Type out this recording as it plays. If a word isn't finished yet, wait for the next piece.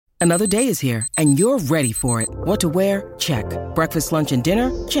Another day is here, and you're ready for it. What to wear? Check. Breakfast, lunch, and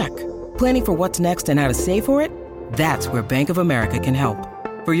dinner? Check. Planning for what's next and how to save for it? That's where Bank of America can help.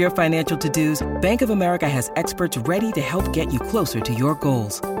 For your financial to-dos, Bank of America has experts ready to help get you closer to your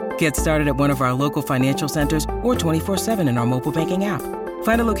goals. Get started at one of our local financial centers or 24/7 in our mobile banking app.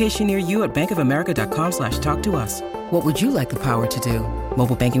 Find a location near you at bankofamerica.com/talktous. What would you like the power to do?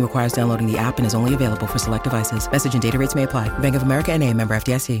 Mobile banking requires downloading the app and is only available for select devices. Message and data rates may apply. Bank of America N.A., member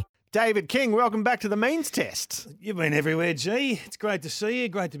FDIC. David King, welcome back to the Means Test. You've been everywhere, G. It's great to see you.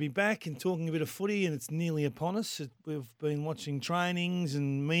 Great to be back and talking a bit of footy, and it's nearly upon us. We've been watching trainings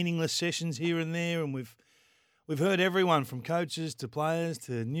and meaningless sessions here and there, and we've heard everyone from coaches to players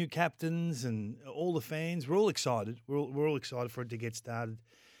to new captains and all the fans. We're all excited. We're all excited for it to get started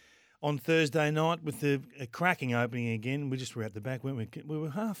on Thursday night with a cracking opening again. We just were at the back, weren't we? We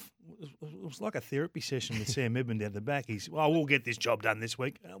were half. It was like a therapy session with Sam Edmund down the back. He's, we'll get this job done this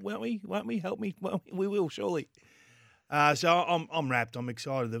week, won't we? Won't we? Help me? Well, we will surely. So I'm wrapped. I'm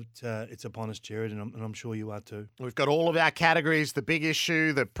excited that it's upon us, Jared, and I'm sure you are too. We've got all of our categories: the big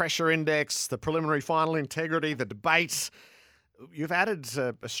issue, the pressure index, the preliminary final integrity, the debate. You've added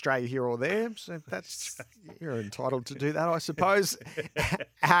Australia here or there, so that's you're entitled to do that, I suppose.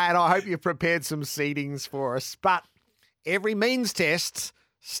 And I hope you've prepared some seedings for us. But every Means Test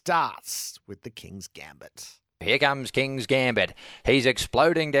starts with the King's Gambit. Here comes King's Gambit. He's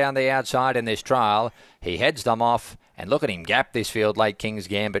exploding down the outside in this trial. He heads them off, and look at him gap this field late, King's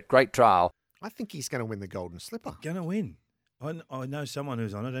Gambit. Great trial. I think he's going to win the Golden Slipper. Going to win. I know someone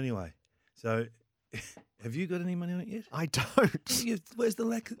who's on it anyway. So have you got any money on it yet? I don't. Where's the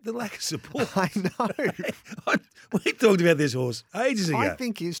lack of support? I know. We talked about this horse ages ago. I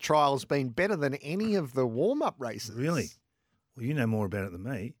think his trial's been better than any of the warm-up races. Really? Well, you know more about it than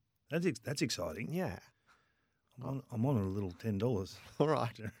me. That's exciting. Yeah. I'm on a little $10. All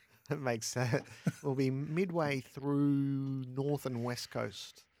right. That makes that. We'll be midway through North and West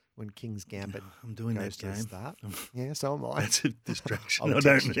Coast when King's Gambit. I'm doing that game. Start. Yeah, so am I. That's a distraction I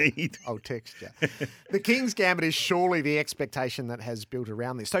don't need. I'll text you. The King's Gambit is surely the expectation that has built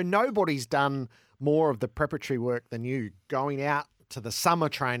around this. So nobody's done more of the preparatory work than you, going out to the summer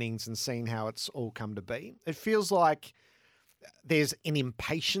trainings and seeing how it's all come to be. It feels like there's an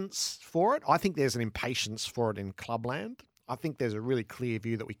impatience for it. I think there's an impatience for it in Clubland. I think there's a really clear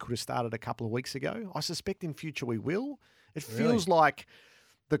view that we could have started a couple of weeks ago. I suspect in future we will. It feels like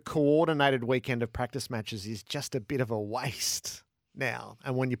the coordinated weekend of practice matches is just a bit of a waste now.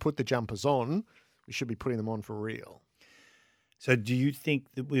 And when you put the jumpers on, we should be putting them on for real. So do you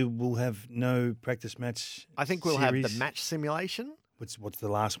think that we will have no practice match I think we'll series? have the match simulation. What's the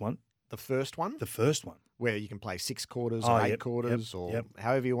last one? The first one. The first one. Where you can play 6 quarters or 8 quarters or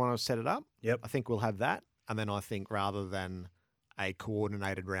however you want to set it up. Yep. I think we'll have that. And then I think rather than a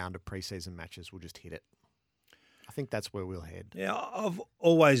coordinated round of preseason matches, we'll just hit it. I think that's where we'll head. Yeah, I've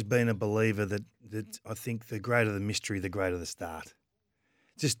always been a believer that I think the greater the mystery, the greater the start.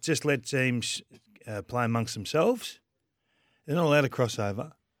 Just let teams play amongst themselves. They're not allowed to cross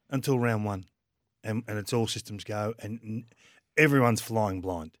over until round one. And it's all systems go and everyone's flying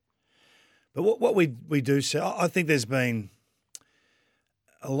blind. But what we do see, I think there's been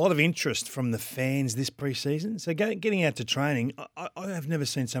a lot of interest from the fans this pre-season. So getting out to training, I have never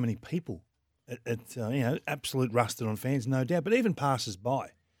seen so many people at absolute rusted on fans, no doubt. But even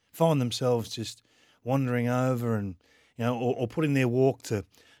passers-by find themselves just wandering over and, or putting their walk to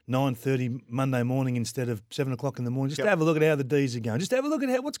 9:30 Monday morning instead of 7 o'clock in the morning, just to have a look at how the D's are going. Just to have a look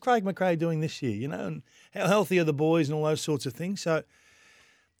at what's Craig McRae doing this year, and how healthy are the boys and all those sorts of things. So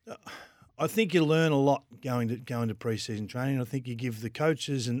I think you learn a lot going to pre-season training. I think you give the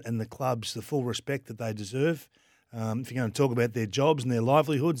coaches and the clubs the full respect that they deserve. If you're going to talk about their jobs and their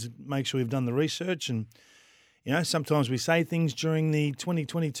livelihoods, make sure you've done the research. And, sometimes we say things during the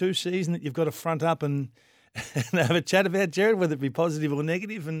 2022 season that you've got to front up and have a chat about, Jared, whether it be positive or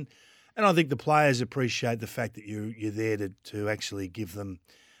negative. And I think the players appreciate the fact that you're there to actually give them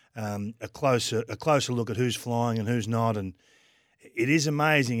a closer look at who's flying and who's not. And it is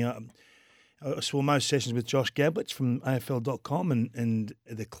amazing. I saw most sessions with Josh Gablitz from AFL.com, and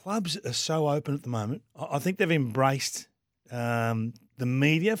the clubs are so open at the moment. I think they've embraced the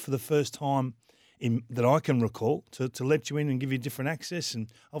media for the first time that I can recall to let you in and give you different access.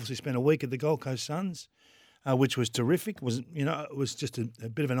 And obviously spent a week at the Gold Coast Suns, which was terrific. It was just a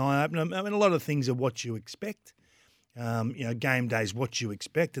bit of an eye opener. I mean, a lot of things are what you expect. Game days, what you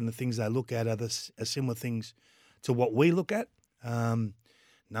expect, and the things they look at are similar things to what we look at.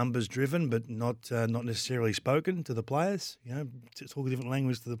 Numbers driven, but not necessarily spoken to the players. Talk a different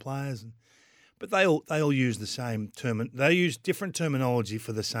language to the players and but they all use the same term. They use different terminology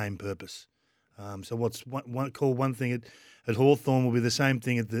for the same purpose. So what's called one thing at Hawthorn will be the same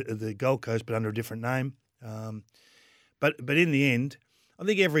thing at the Gold Coast, but under a different name. But in the end, I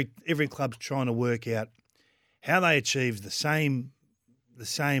think every club's trying to work out how they achieve the same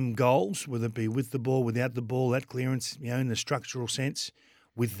goals, whether it be with the ball, without the ball, that clearance, in the structural sense,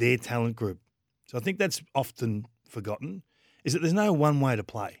 with their talent group. So I think that's often forgotten, is that there's no one way to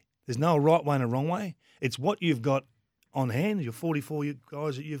play. There's no right way and a wrong way. It's what you've got on hand, your 44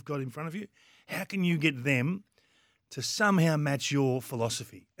 guys that you've got in front of you. How can you get them to somehow match your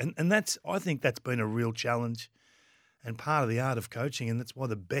philosophy? And I think that's been a real challenge and part of the art of coaching, and that's why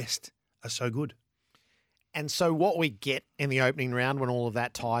the best are so good. And so what we get in the opening round when all of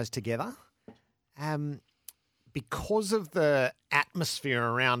that ties together, because of the atmosphere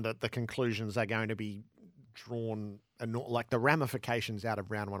around it, the conclusions are going to be drawn, like the ramifications out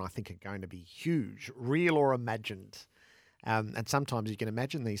of round one, I think are going to be huge, real or imagined. And sometimes you can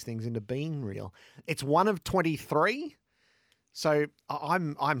imagine these things into being real. It's one of 23. So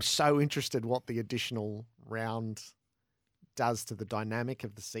I'm so interested what the additional round does to the dynamic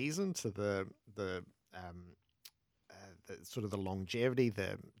of the season, to the sort of the longevity,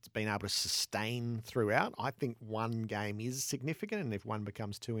 it's been able to sustain throughout. I think one game is significant, and if one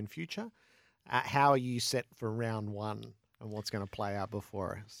becomes two in future, how are you set for round one and what's going to play out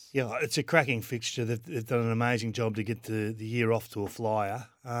before us? Yeah, it's a cracking fixture. They've done an amazing job to get the year off to a flyer.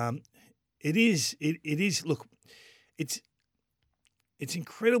 It is. Look, it's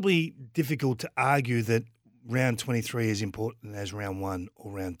incredibly difficult to argue that round 23 is important as round 1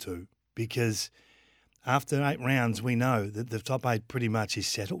 or round 2 because after 8 rounds, we know that the top 8 pretty much is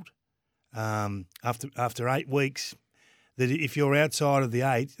settled. After 8 weeks, that if you're outside of the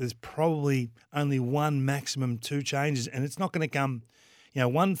 8, there's probably only 1, maximum 2 changes, and it's not going to come.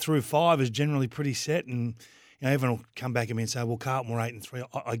 1 through 5 is generally pretty set, and everyone will come back at me and say, "Well, Carlton were 8 and 3."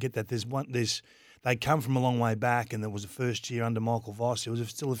 I get that. They come from a long way back, and there was the first year under Michael Voss. There was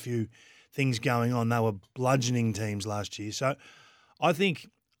still a few things going on. They were bludgeoning teams last year, so I think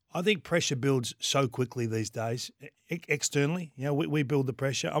pressure builds so quickly these days externally. We build the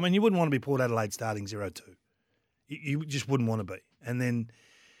pressure. I mean, you wouldn't want to be Port Adelaide starting 0-2. You just wouldn't want to be. And then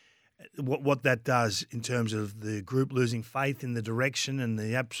what that does in terms of the group losing faith in the direction and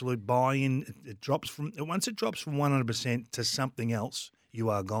the absolute buy-in, once it drops from 100% to something else, you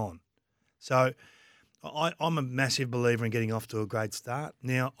are gone. So I'm a massive believer in getting off to a great start.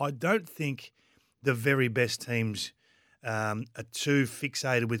 Now, I don't think the very best teams are too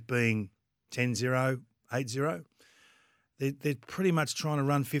fixated with being 10-0, 8-0. They're pretty much trying to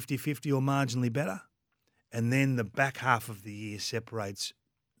run 50-50 or marginally better. And then the back half of the year separates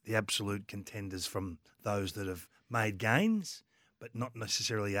the absolute contenders from those that have made gains, but not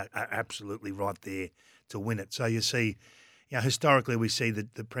necessarily are absolutely right there to win it. So you see, historically we see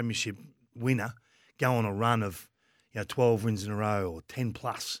the premiership winner go on a run of 12 wins in a row or 10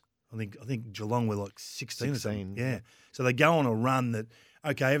 plus. I think Geelong were like 16 or something. Yeah. So they go on a run that,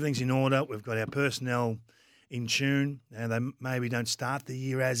 okay, everything's in order. We've got our personnel in tune, and they maybe don't start the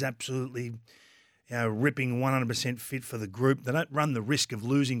year as absolutely ripping 100% fit for the group. They don't run the risk of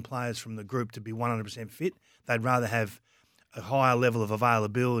losing players from the group to be 100% fit. They'd rather have a higher level of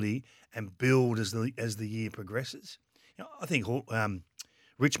availability and build as the year progresses. I think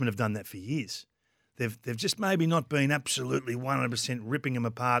Richmond have done that for years. They've just maybe not been absolutely 100% ripping them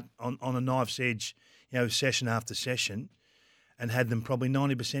apart on a knife's edge, session after session, and had them probably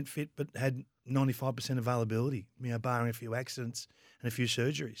 90% fit, but had 95% availability, barring a few accidents and a few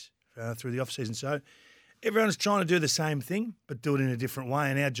surgeries through the off-season. So everyone's trying to do the same thing, but do it in a different way.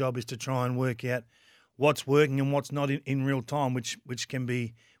 And our job is to try and work out what's working and what's not in real time, which can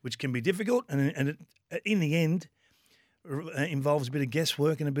be difficult. And it, in the end, involves a bit of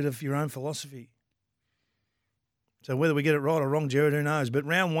guesswork and a bit of your own philosophy. So whether we get it right or wrong, Jared, who knows? But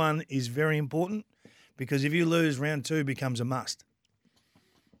round 1 is very important because if you lose, round 2 becomes a must.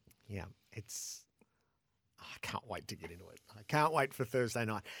 Yeah, I can't wait to get into it. I can't wait for Thursday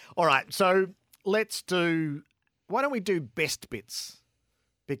night. All right, so why don't we do best bits?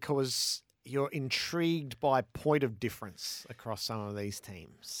 Because you're intrigued by point of difference across some of these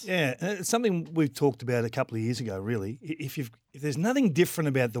teams. Yeah, it's something we talked about a couple of years ago, really. If there's nothing different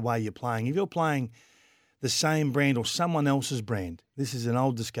about the way you're playing, if you're playing the same brand or someone else's brand, this is an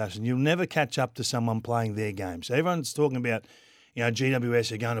old discussion, you'll never catch up to someone playing their game. So everyone's talking about,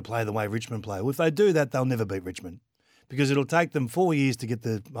 GWS are going to play the way Richmond play. Well, if they do that, they'll never beat Richmond because it'll take them 4 years to get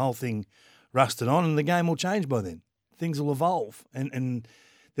the whole thing rusted on and the game will change by then. Things will evolve and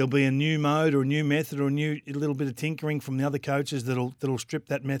there'll be a new mode or a new method or a little bit of tinkering from the other coaches that'll strip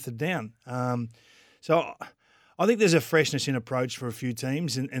that method down. So I think there's a freshness in approach for a few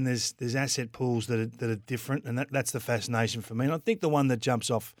teams, and there's asset pools that are different, and that's the fascination for me. And I think the one that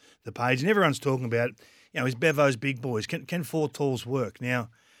jumps off the page, and everyone's talking about, is Bevo's big boys. Can 4 tools work? Now,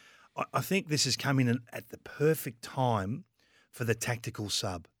 I think this is coming in at the perfect time for the tactical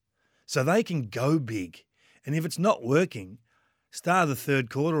sub. So they can go big. And if it's not working, start of the third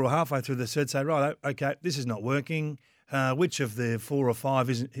quarter or halfway through the third, say, right, okay, this is not working. Which of the 4 or 5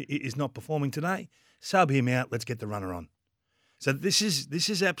 is not performing today? Sub him out. Let's get the runner on. So this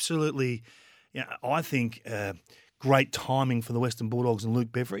is absolutely, I think, great timing for the Western Bulldogs and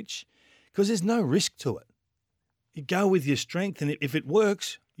Luke Beveridge, because there's no risk to it. You go with your strength, and if it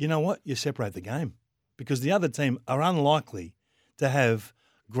works, you know what? You separate the game, because the other team are unlikely to have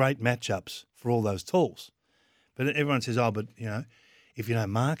great matchups for all those tools. But everyone says, but if you don't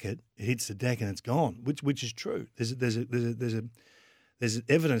mark it, it hits the deck and it's gone, which is true. There's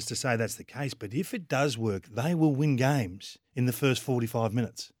evidence to say that's the case. But if it does work, they will win games in the first 45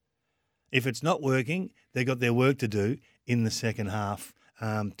 minutes. If it's not working, they've got their work to do in the second half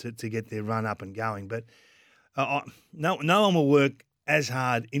to get their run up and going. But no one will work as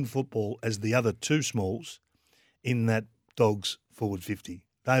hard in football as the other 2 smalls in that Dogs forward 50.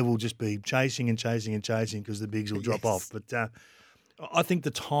 They will just be chasing and chasing and chasing because the bigs will drop off. But I think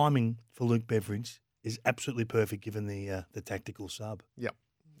the timing for Luke Beveridge is absolutely perfect given the tactical sub.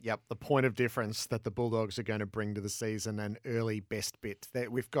 Yep. The point of difference that the Bulldogs are going to bring to the season, an early best bit.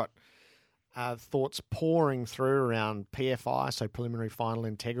 We've got thoughts pouring through around PFI, so preliminary final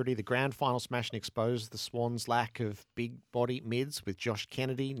integrity. The grand final smash and expose the Swans' lack of big body mids, with Josh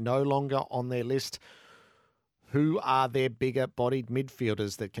Kennedy no longer on their list. Who are their bigger bodied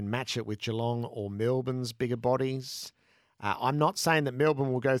midfielders that can match it with Geelong or Melbourne's bigger bodies? I'm not saying that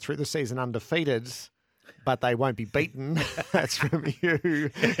Melbourne will go through the season undefeated, but they won't be beaten. That's from you.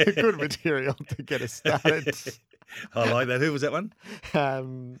 Good material to get us started. I like that. Who was that one? Where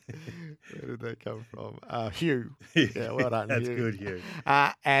did that come from? Hugh. Yeah, well done, That's Hugh. good, Hugh.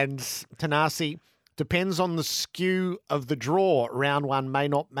 And Tanasi, depends on the skew of the draw. Round 1 may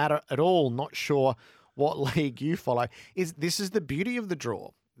not matter at all. Not sure what league you follow. This is the beauty of the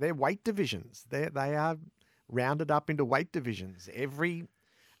draw. They're weight divisions. They are rounded up into weight divisions.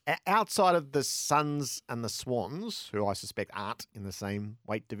 Outside of the Suns and the Swans, who I suspect aren't in the same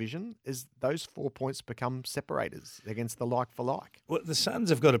weight division, is those 4 points become separators against the like for like. Well, the Suns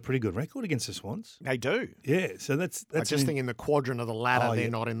have got a pretty good record against the Swans. They do. Yeah, so that's. I just think in the quadrant of the ladder, they're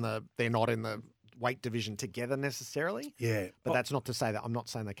not in the weight division together necessarily. Yeah, but that's not to say that I'm not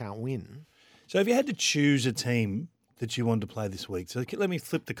saying they can't win. So if you had to choose a team that you wanted to play this week, so let me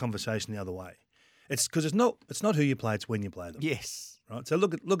flip the conversation the other way. It's because it's not who you play, it's when you play them. Yes. Right. So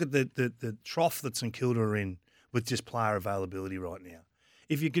look at the trough that St Kilda are in with just player availability right now.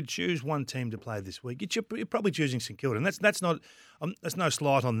 If you could choose one team to play this week, you're probably choosing St Kilda, and that's no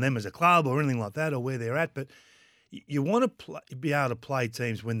slight on them as a club or anything like that or where they're at, but you want to be able to play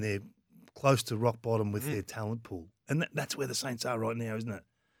teams when they're close to rock bottom with their talent pool, and that's where the Saints are right now, isn't it?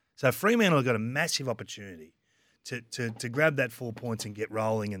 So Fremantle have got a massive opportunity to grab that 4 points and get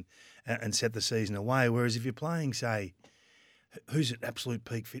rolling and set the season away. Whereas if you're playing, say, who's at absolute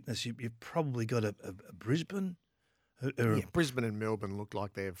peak fitness, you've probably got a Brisbane. Brisbane and Melbourne look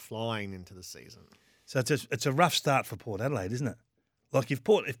like they're flying into the season. So it's a rough start for Port Adelaide, isn't it? Like if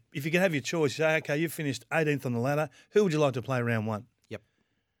you could have your choice, you say, okay, you've finished 18th on the ladder. Who would you like to play round 1? Yep.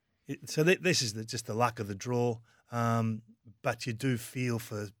 So this is just the luck of the draw. But you do feel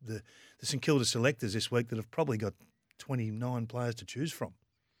for the St Kilda selectors this week that have probably got 29 players to choose from.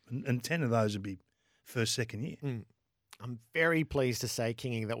 And 10 of those would be first, second year. I'm very pleased to say,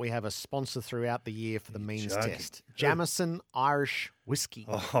 Kingy, that we have a sponsor throughout the year for the means test. Jamison Irish Whiskey.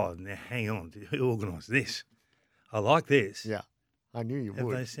 Oh, now hang on. Who organised this? I like this. Yeah, I knew you would.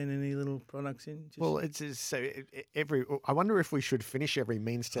 Have they sent any little products in? Well, it's so I wonder if we should finish every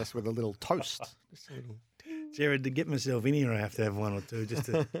means test with a little toast. Just a little. Jared, to get myself in here, I have to have one or two just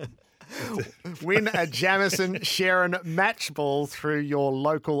to... Win a Jamison Sharon match ball through your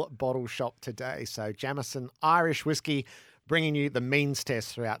local bottle shop today. So Jamison Irish Whiskey, bringing you the means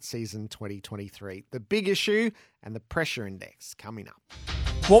test throughout season 2023. The big issue and the pressure index coming up.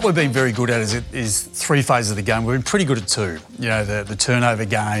 What we've been very good at is 3 phases of the game. We've been pretty good at 2. You know, the turnover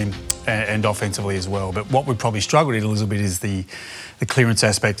game and offensively as well. But what we've probably struggled in a little bit is the clearance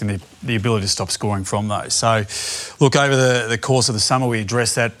aspect and the ability to stop scoring from those. So, look, over the course of the summer, we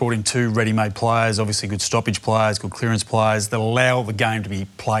addressed that, brought in 2 ready-made players, obviously good stoppage players, good clearance players that allow the game to be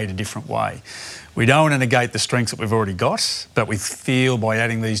played a different way. We don't want to negate the strengths that we've already got, but we feel by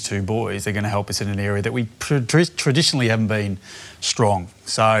adding these two boys, they're going to help us in an area that we traditionally haven't been strong.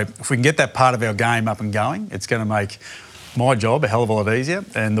 So if we can get that part of our game up and going, it's going to make my job a hell of a lot easier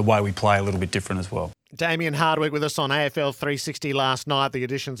and the way we play a little bit different as well. Damien Hardwick with us on AFL 360 last night, the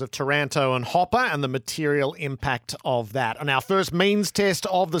additions of Taranto and Hopper and the material impact of that. And our first means test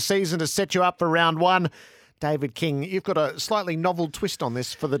of the season to set you up for round one. David King, you've got a slightly novel twist on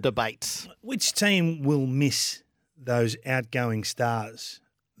this for the debate. Which team will miss those outgoing stars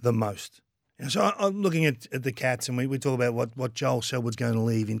the most? So I'm looking at the Cats, and we talk about what Joel Selwood's going to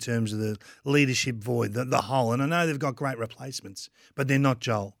leave in terms of the leadership void, the hole. And I know they've got great replacements, but they're not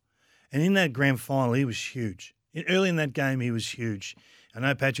Joel. And in that grand final, he was huge. Early in that game, he was huge. I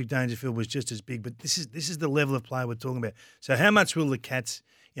know Patrick Dangerfield was just as big, but this is the level of play we're talking about. So how much will the Cats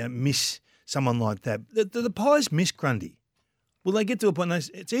miss someone like that? The Pies miss Grundy. Will they get to a point?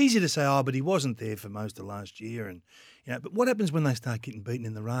 It's easy to say, but he wasn't there for most of last year, and but what happens when they start getting beaten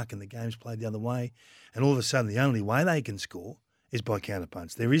in the ruck and the game's played the other way, and all of a sudden the only way they can score is by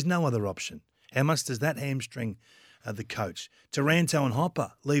counterpunch? There is no other option. How much does that hamstring the coach? Taranto and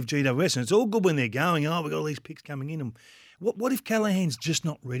Hopper leave GWS, and it's all good when they're going. We've got all these picks coming in, and what if Callahan's just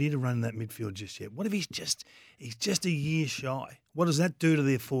not ready to run that midfield just yet? What if he's just a year shy? What does that do to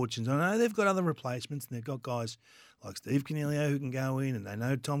their fortunes? I know they've got other replacements, and they've got guys like Steve Coniglio who can go in, and they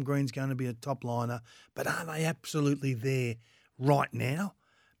know Tom Green's going to be a top liner, but are they absolutely there right now?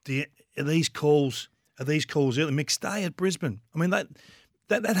 Are these calls early? McStay at Brisbane. I mean, that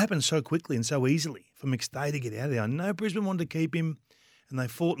happened so quickly and so easily for McStay to get out of there. I know Brisbane wanted to keep him, and they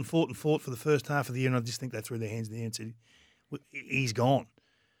fought for the first half of the year, and I just think they threw their hands in the air and said, he's gone.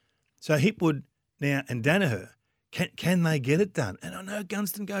 So Hipwood now and Danaher, can they get it done? And I know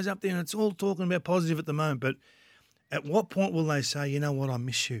Gunston goes up there, and it's all talking about positive at the moment, but at what point will they say, you know what, I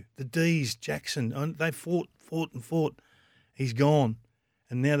miss you? The D's, Jackson, they fought. He's gone.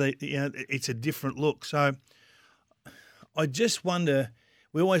 And now it's a different look. So I just wonder,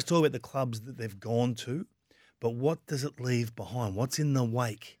 we always talk about the clubs that they've gone to, but what does it leave behind? What's in the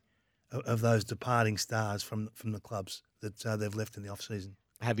wake of those departing stars from the clubs that they've left in the off-season?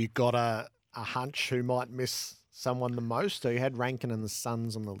 Have you got a hunch who might miss someone the most? So you had Rankin and the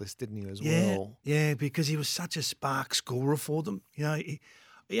Suns on the list, didn't you, as well? Yeah, because he was such a spark scorer for them. He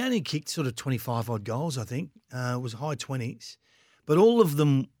only kicked sort of 25-odd goals, I think. It was high 20s. But all of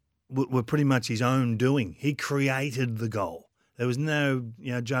them were pretty much his own doing. He created the goal. There was no,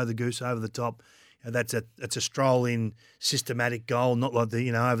 Joe the Goose over the top. That's a stroll-in systematic goal, not like the,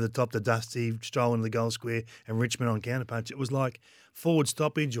 over the top, the Dusty stroll into the goal square and Richmond on counterpunch. It was like forward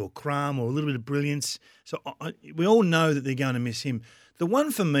stoppage or crumb or a little bit of brilliance. So we all know that they're going to miss him. The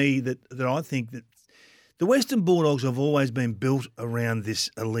one for me that I think that the Western Bulldogs have always been built around this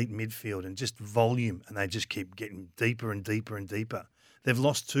elite midfield and just volume, and they just keep getting deeper and deeper and deeper. They've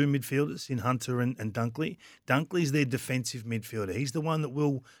lost two midfielders in Hunter and Dunkley. Dunkley's their defensive midfielder. He's the one that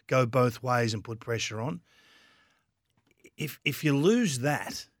will go both ways and put pressure on. If you lose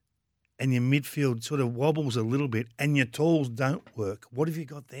that and your midfield sort of wobbles a little bit and your talls don't work, what have you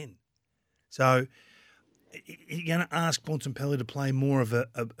got then? So you're going to ask Bontempelli to play more of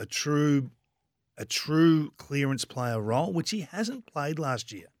a true clearance player role, which he hasn't played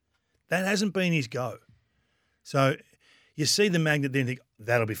last year. That hasn't been his go. So you see the magnet then think,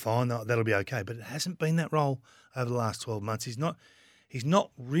 that'll be fine, that'll be okay. But it hasn't been that role over the last 12 months. He's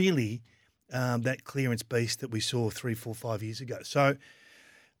not really that clearance beast that we saw 3, 4, 5 years ago. So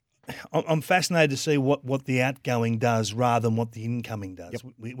I'm fascinated to see what the outgoing does rather than what the incoming does.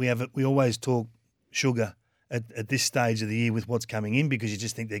 Yep. We always talk sugar at this stage of the year with what's coming in because you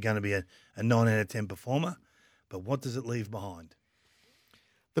just think they're going to be a 9 out of 10 performer. But what does it leave behind?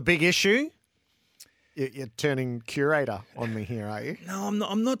 The big issue? You're turning curator on me here, are you? No,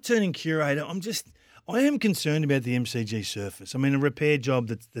 I'm not turning curator. I am concerned about the MCG surface. I mean, a repair job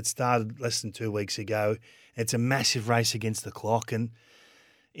that started less than 2 weeks ago. It's a massive race against the clock, and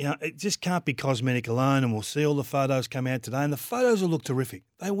it just can't be cosmetic alone. And we'll see all the photos come out today, and the photos will look terrific.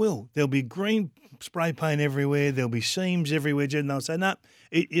 They will. There'll be green spray paint everywhere. There'll be seams everywhere. And they'll say, no,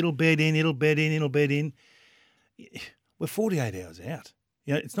 it'll bed in. It'll bed in. We're 48 hours out.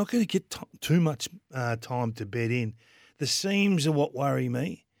 It's not going to get too much time to bed in. The seams are what worry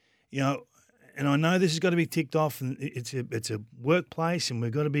me, and I know this has got to be ticked off, and it's a workplace, and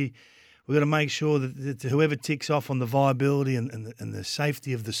we've got to make sure that whoever ticks off on the viability and the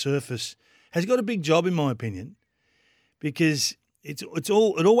safety of the surface has got a big job, in my opinion, because it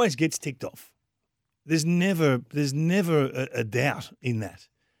always gets ticked off. There's never a doubt in that,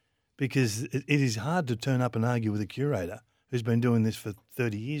 because it is hard to turn up and argue with a curator who's been doing this for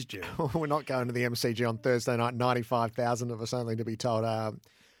 30 years, Jerry. We're not going to the MCG on Thursday night, 95,000 of us only to be told,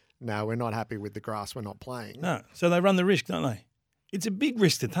 no, we're not happy with the grass, we're not playing. No, so they run the risk, don't they? It's a big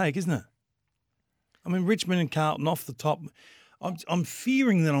risk to take, isn't it? I mean, Richmond and Carlton off the top. I'm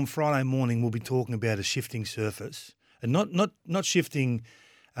fearing that on Friday morning we'll be talking about a shifting surface, and not shifting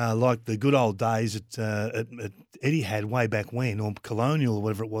like the good old days at Etihad way back when, or Colonial or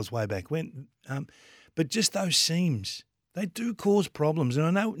whatever it was way back when. But just those seams, they do cause problems. And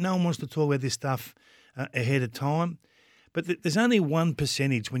I know no one wants to talk about this stuff ahead of time, but there's only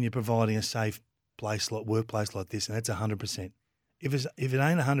 1% when you're providing a safe workplace like this, and that's 100%. If it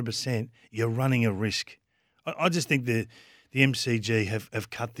ain't 100%, you're running a risk. I just think the MCG have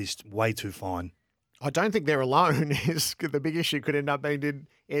cut this way too fine. I don't think they're alone. The big issue could end up being, did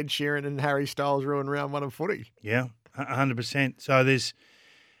Ed Sheeran and Harry Styles ruin round one of footy? Yeah, 100%. So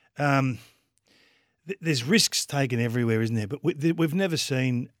there's risks taken everywhere, isn't there? But we've never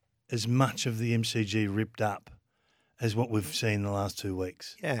seen as much of the MCG ripped up as what we've seen in the last 2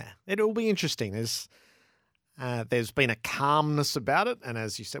 weeks. Yeah, it'll be interesting. There's been a calmness about it, and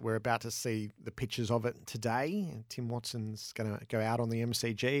as you said, we're about to see the pictures of it today. And Tim Watson's going to go out on the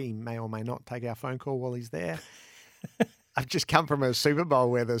MCG. He may or may not take our phone call while he's there. I've just come from a Super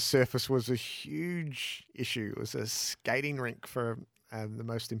Bowl where the surface was a huge issue. It was a skating rink for the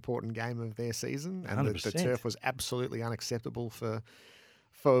most important game of their season, and the turf was absolutely unacceptable for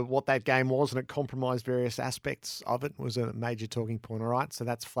what that game was, and it compromised various aspects of it. It was a major talking point, all right? So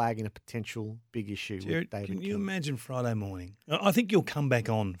that's flagging a potential big issue with David Can you King. imagine Friday morning? I think you'll come back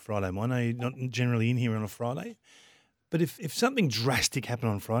on Friday morning. I know you're not generally in here on a Friday, but if something drastic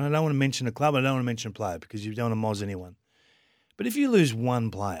happened on Friday, I don't want to mention a club, I don't want to mention a player because you don't want to moz anyone. But if you lose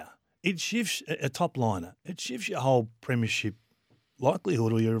one player, it shifts a top liner. It shifts your whole premiership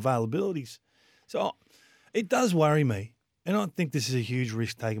likelihood or your availabilities. So it does worry me. And I think this is a huge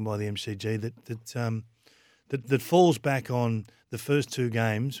risk taken by the MCG that falls back on the first two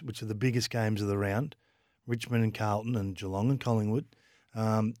games, which are the biggest games of the round, Richmond and Carlton and Geelong and Collingwood.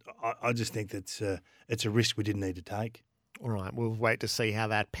 I just think that's it's a risk we didn't need to take. All right, we'll wait to see how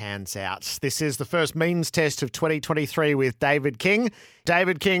that pans out. This is the first means test of 2023 with David King.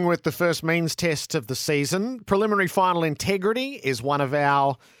 David King with the first means test of the season. Preliminary final integrity is one of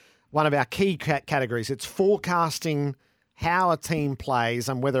our key categories. It's forecasting how a team plays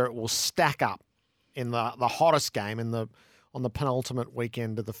and whether it will stack up in the hottest game on the penultimate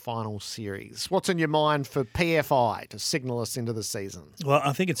weekend of the final series. What's in your mind for PFI to signal us into the season? Well,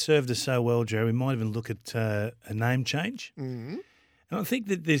 I think it served us so well, Jerry. We might even look at a name change. Mm-hmm. And I think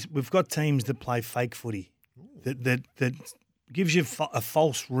that we've got teams that play fake footy that gives you a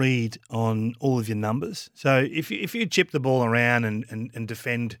false read on all of your numbers. So if you chip the ball around and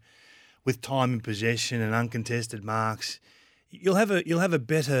defend with time in possession and uncontested marks, you'll have a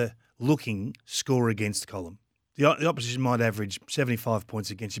better looking score against column. The opposition might average 75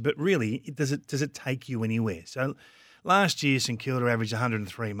 points against you, but really, does it take you anywhere? So last year, St Kilda averaged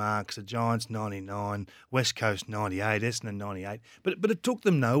 103 marks, the Giants 99, West Coast 98, Essendon 98, but it took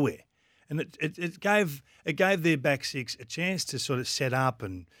them nowhere, and it gave their back six a chance to sort of set up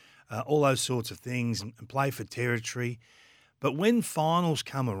and all those sorts of things and play for territory. But when finals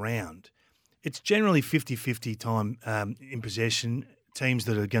come around, it's generally 50-50 time in possession, teams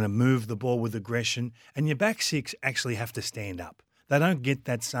that are going to move the ball with aggression, and your back six actually have to stand up. They don't get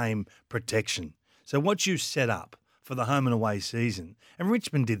that same protection. So what you set up for the home and away season, and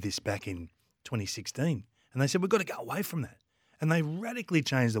Richmond did this back in 2016, and they said, we've got to go away from that. And they radically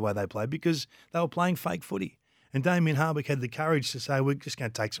changed the way they played because they were playing fake footy. And Damien Hardwick had the courage to say, we're just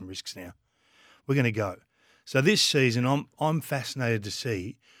going to take some risks now. We're going to go. So this season, I'm fascinated to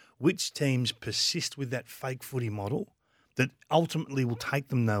see which teams persist with that fake footy model that ultimately will take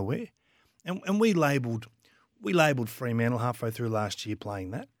them nowhere. And we labelled Fremantle halfway through last year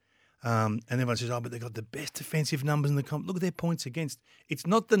playing that. And everyone says, but they've got the best defensive numbers in the comp. Look at their points against. It's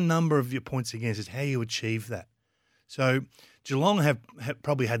not the number of your points against, it's how you achieve that. So Geelong have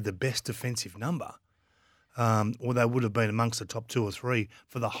probably had the best defensive number, or they would have been amongst the top 2 or 3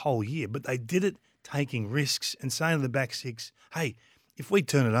 for the whole year. But they did it taking risks and saying to the back six, hey, if we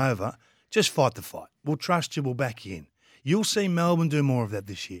turn it over, just fight the fight. We'll trust you, we'll back you in. You'll see Melbourne do more of that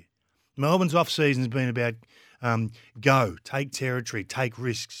this year. Melbourne's off-season has been about go, take territory, take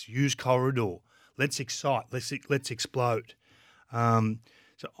risks, use corridor. Let's excite, let's explode.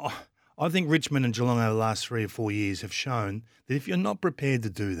 So I think Richmond and Geelong over the last 3 or 4 years have shown that if you're not prepared to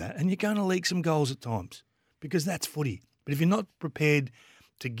do that, and you're going to leak some goals at times, because that's footy, but if you're not prepared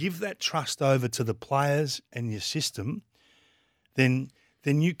to give that trust over to the players and your system, then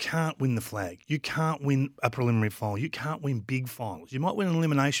then you can't win the flag. You can't win a preliminary final. You can't win big finals. You might win an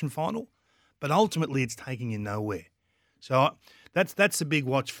elimination final, but ultimately it's taking you nowhere. So that's the big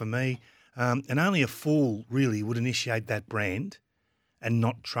watch for me. And only a fool really would initiate that brand and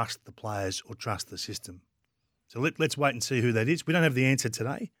not trust the players or trust the system. So let's wait and see who that is. We don't have the answer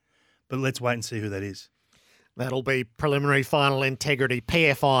today, but let's wait and see who that is. That'll be preliminary final integrity,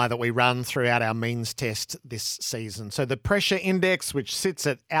 PFI, that we run throughout our means test this season. So the pressure index, which sits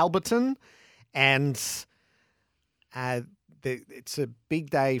at Alberton, and it's a big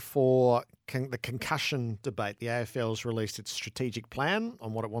day for the concussion debate. The AFL's released its strategic plan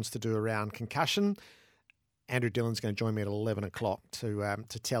on what it wants to do around concussion. Andrew Dillon's going to join me at 11 o'clock to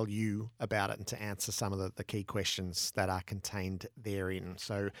tell you about it and to answer some of the key questions that are contained therein.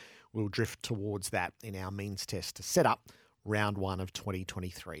 So we'll drift towards that in our means test to set up round 1 of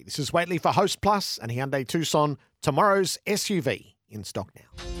 2023. This is Waitley for Host Plus and Hyundai Tucson, tomorrow's SUV in stock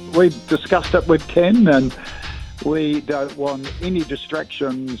now. We discussed it with Ken, and we don't want any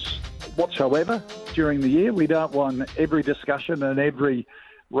distractions whatsoever during the year. We don't want every discussion and every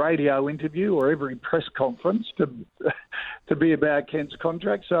radio interview or every press conference to be about Ken's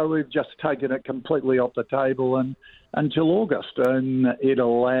contract. So we've just taken it completely off the table and until August, and it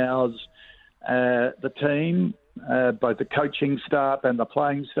allows the team, both the coaching staff and the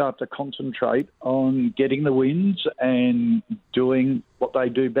playing staff, to concentrate on getting the wins and doing what they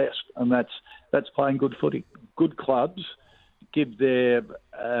do best, and that's playing good footy. Good clubs give their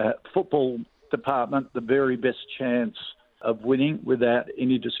football department the very best chance of winning without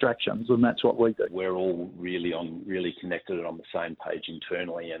any distractions, and that's what we do. We're all really connected and on the same page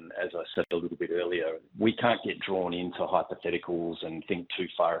internally, and as I said a little bit earlier, we can't get drawn into hypotheticals and think too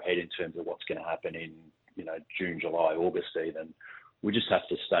far ahead in terms of what's going to happen in June, July, August even. We just have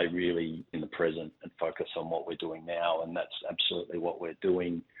to stay really in the present and focus on what we're doing now, and that's absolutely what we're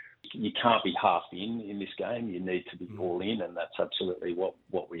doing. You can't be half in this game. You need to be all in, and that's absolutely what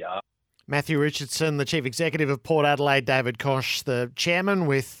we are. Matthew Richardson, the Chief Executive of Port Adelaide, David Koch, the Chairman,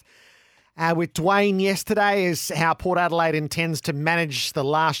 with Dwayne yesterday, is how Port Adelaide intends to manage the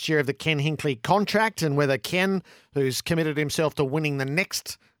last year of the Ken Hinkley contract, and whether Ken, who's committed himself to winning the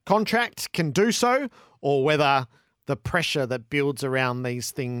next contract, can do so, or whether the pressure that builds around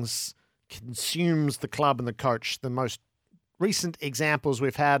these things consumes the club and the coach. The most recent examples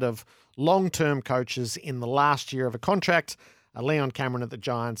we've had of long-term coaches in the last year of a contract are Leon Cameron at the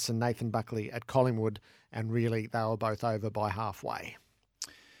Giants and Nathan Buckley at Collingwood, and really they were both over by halfway.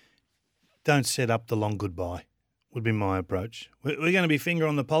 Don't set up the long goodbye, would be my approach. We're going to be finger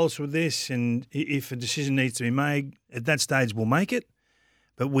on the pulse with this, and if a decision needs to be made, at that stage we'll make it,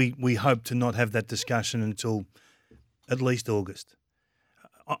 but we hope to not have that discussion until at least August.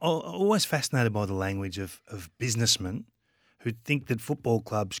 I'm always fascinated by the language of businessmen who think that football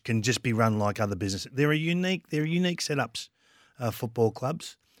clubs can just be run like other businesses. There are unique setups. Football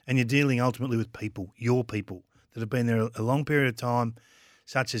clubs, and you're dealing ultimately with people, your people, that have been there a long period of time,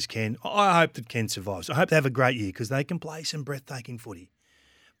 such as Ken. I hope that Ken survives. I hope they have a great year because they can play some breathtaking footy.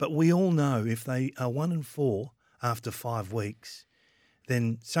 But we all know if they are 1-4 after 5 weeks,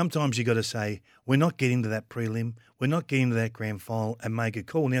 then sometimes you've got to say, we're not getting to that prelim, we're not getting to that grand final, and make a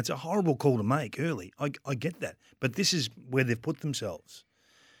call. Now, it's a horrible call to make early. I get that. But this is where they've put themselves.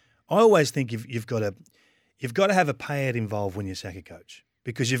 I always think you've got to have a payout involved when you sack a coach,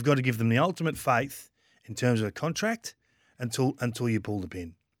 because you've got to give them the ultimate faith in terms of a contract until you pull the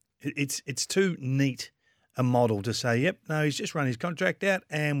pin. It's too neat a model to say, yep, no, he's just run his contract out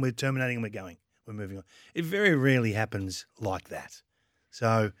and we're terminating and we're moving on. It very rarely happens like that.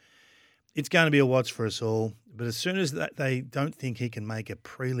 So it's going to be a watch for us all. But as soon as they don't think he can make a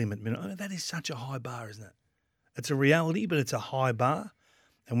prelim at minute, that is such a high bar, isn't it? It's a reality, but it's a high bar.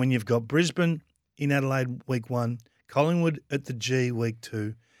 And when you've got Brisbane in Adelaide week 1, Collingwood at the G week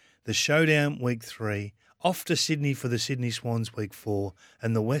 2, the Showdown week 3, off to Sydney for the Sydney Swans week 4,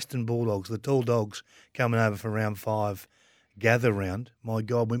 and the Western Bulldogs, the tall dogs, coming over for round 5, gather round. My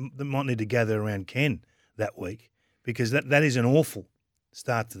God, we might need to gather around Ken that week, because that is an awful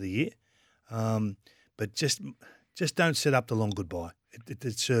start to the year. But just don't set up the long goodbye.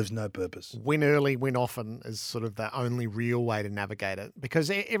 It serves no purpose. Win early, win often is sort of the only real way to navigate it,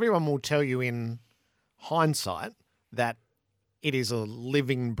 because everyone will tell you in hindsight that it is a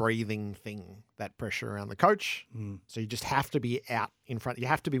living, breathing thing, that pressure around the coach. So you just have to be out in front. You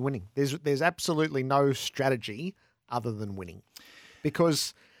have to be winning. There's absolutely no strategy other than winning,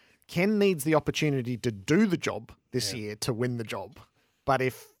 because Ken needs the opportunity to do the job this year to win the job. But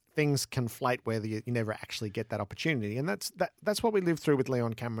if things conflate where you never actually get that opportunity, and that's what we lived through with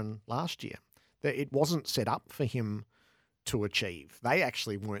Leon Cameron last year. That it wasn't set up for him to achieve. They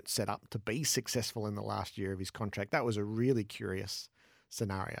actually weren't set up to be successful in the last year of his contract. That was a really curious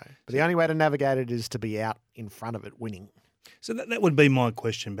scenario. But the only way to navigate it is to be out in front of it winning. So that would be my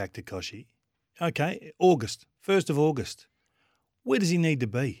question back to Koshy. Okay, August, 1st of August. Where does he need to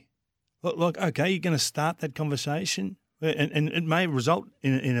be? Like, okay, you're going to start that conversation and it may result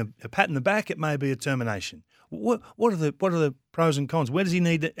in a pat in the back. It may be a termination. What are the pros and cons? Where does he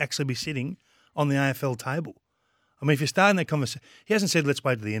need to actually be sitting on the AFL table? I mean, if you're starting that conversation, he hasn't said, let's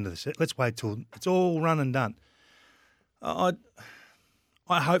wait to the end of the set. Let's wait till it's all run and done. I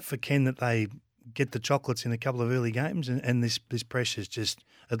hope for Ken that they get the chocolates in a couple of early games and this pressure's just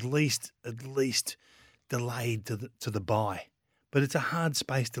at least delayed to the bye. But it's a hard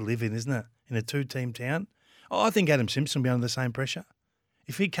space to live in, isn't it, in a two-team town? I think Adam Simpson will be under the same pressure.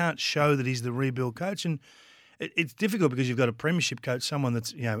 If he can't show that he's the rebuild coach, and it's difficult because you've got a premiership coach, someone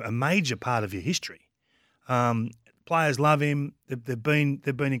that's a major part of your history. Players love him. They've been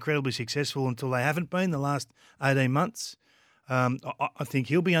incredibly successful until they haven't been the last 18 months. I think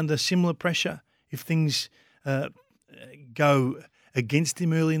he'll be under similar pressure if things go against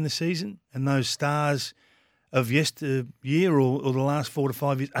him early in the season and those stars of yesteryear or the last 4 to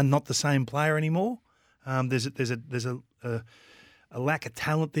 5 years are not the same player anymore. There's a lack of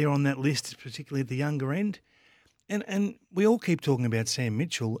talent there on that list, particularly at the younger end. And we all keep talking about Sam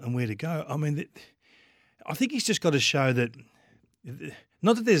Mitchell and where to go. I mean, I think he's just got to show that,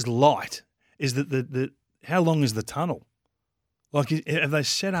 not that there's light, is that how long is the tunnel? Like, have they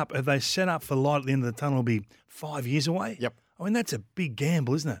set up for light at the end of the tunnel will be 5 years away? Yep. I mean, that's a big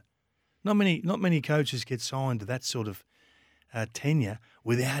gamble, isn't it? Not many coaches get signed to that sort of tenure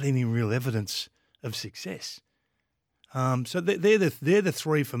without any real evidence of success. So they're the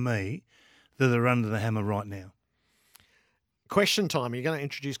three for me that are under the hammer right now. Question time. You're going to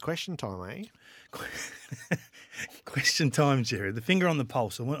introduce question time, eh? Question time, Jerry. The finger on the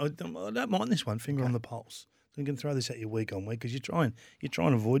pulse. I don't mind this one. Finger on the pulse. So you can throw this at you week on week because you try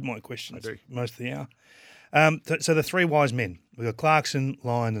and avoid my questions most of the hour. So the three wise men, we've got Clarkson,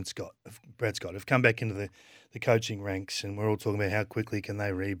 Lyon and Brad Scott, have come back into the coaching ranks, and we're all talking about how quickly can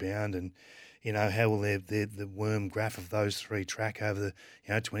they rebound and, how will the worm graph of those three track over the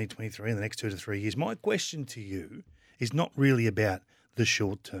 2023 and the next 2 to 3 years. My question to you is not really about the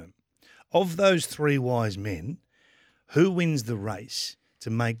short term. Of those three wise men, who wins the race to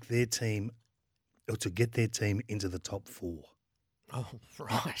make their team or to get their team into the top 4? Oh,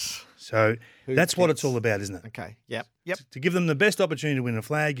 right. So that's what it's all about, isn't it? Okay. Yep. To give them the best opportunity to win a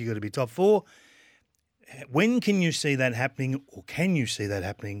flag, you've got to be top 4. When can you see that happening, or can you see that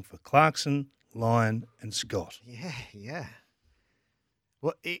happening for Clarkson, Lyon and Scott? Yeah.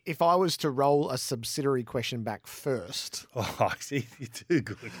 Well, if I was to roll a subsidiary question back first. Oh, I see, you're too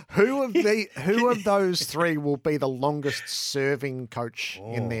good. Who of those three will be the longest serving coach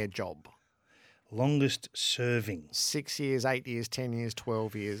in their job? Longest serving. 6 years, 8 years, 10 years,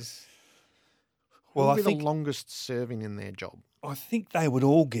 12 years. Well, Who will be the longest serving in their job? I think they would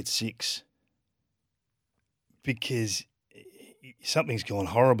all get 6 because something's gone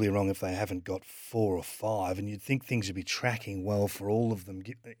horribly wrong if they haven't got 4 or 5, and you'd think things would be tracking well for all of them,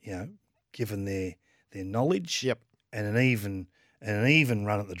 given their knowledge. Yep. And an even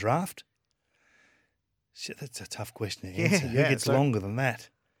run at the draft. So that's a tough question to answer. Who gets longer than that?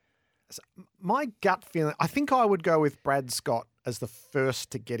 My gut feeling, I think I would go with Brad Scott as the first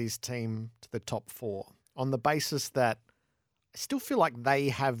to get his team to the top 4 on the basis that I still feel like they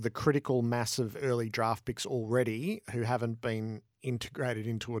have the critical mass of early draft picks already who haven't been integrated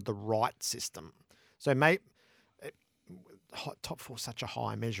into the right system. So top 4 is such a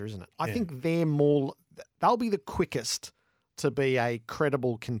high measure, isn't it? I think they'll be the quickest to be a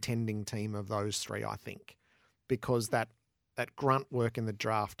credible contending team of those three, I think, because that grunt work in the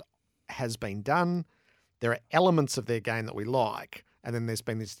draft has been done. There are elements of their game that we like, and then there's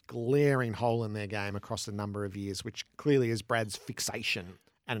been this glaring hole in their game across a number of years, which clearly is Brad's fixation,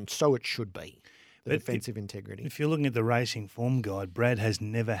 and so it should be, the defensive integrity. If you're looking at the Racing Form Guide, Brad has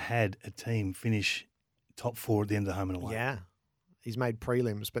never had a team finish top 4 at the end of the home and away. Yeah. He's made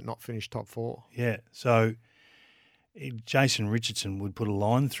prelims but not finished top 4. Yeah. So Jason Richardson would put a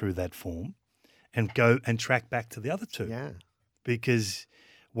line through that form and go and track back to the other two. Yeah. Because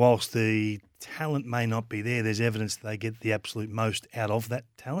whilst the talent may not be there, there's evidence that they get the absolute most out of that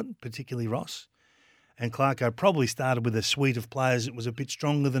talent, particularly Ross. And Clarko probably started with a suite of players that was a bit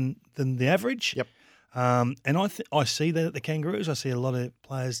stronger than the average. Yep. And I see that at the Kangaroos. I see a lot of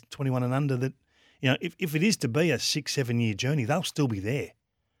players 21 and under that, if it is to be a 6-7 year journey, they'll still be there.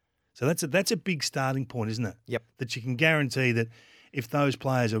 So that's a big starting point, isn't it? Yep. That you can guarantee that if those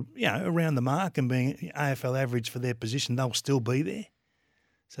players are around the mark and being AFL average for their position, they'll still be there.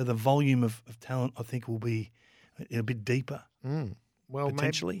 So the volume of talent, I think, will be a bit deeper. Well,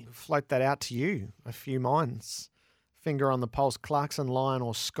 potentially. maybe float that out to you. A few minds. Finger on the pulse. Clarkson, Lyon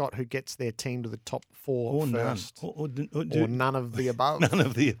or Scott, who gets their team to the top 4 Or first. none. Or none of the above. None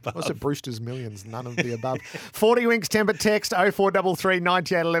of the above. Was it Brewster's Millions? None of the above. 40 Winks Temper text 0433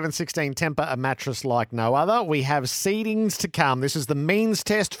 98 11 16. Temper, a mattress like no other. We have seedings to come. This is the means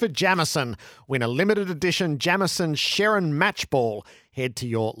test for Jamison. Win a limited edition Jamison Sharon match ball. Head to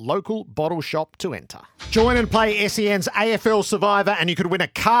your local bottle shop to enter. Join and play SEN's AFL Survivor and you could win a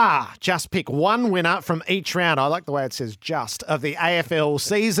car. Just pick one winner from each round. I like the way it says just of the AFL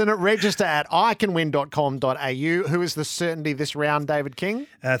season. Register at iCanWin.com.au. Who is the certainty this round, David King?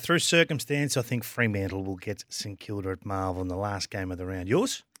 Through circumstance, I think Fremantle will get St Kilda at Marvel in the last game of the round.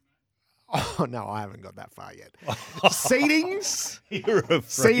 Yours? Oh, no, I haven't got that far yet. Seedings? You're a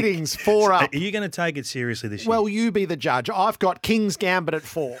freak. Seedings, 4 up. Are you going to take it seriously this year? Well, you be the judge. I've got King's Gambit at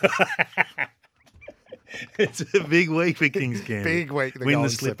 4. It's a big week for King's Gambit. Big week, the Win Golden the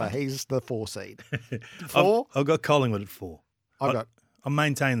slipper. Slipper. He's the 4 seed. 4? I've got Collingwood at 4. I'm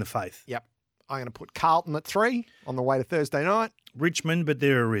maintaining the faith. Yep. I'm going to put Carlton at 3 on the way to Thursday night. Richmond, but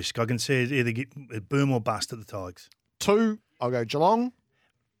they're a risk. I can see it either get boom or bust at the Tigers. 2, I'll go Geelong.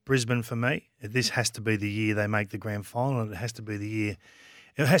 Brisbane for me. This has to be the year they make the grand final. And it has to be the year.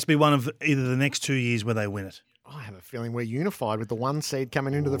 It has to be one of either the next 2 years where they win it. I have a feeling we're unified with the 1 seed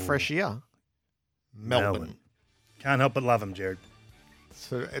coming into the fresh year. Melbourne. Can't help but love them, Jared.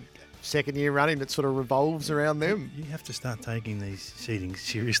 So, second year running, it sort of revolves around them. You have to start taking these seedings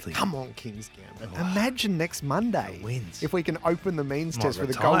seriously. Come on, King's Gambit. Imagine next Monday wins. if we can open the means Might test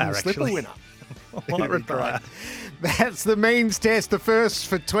with a retire, Golden Slipper actually. winner. Might retire. That's the means test, the first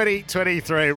for 2023.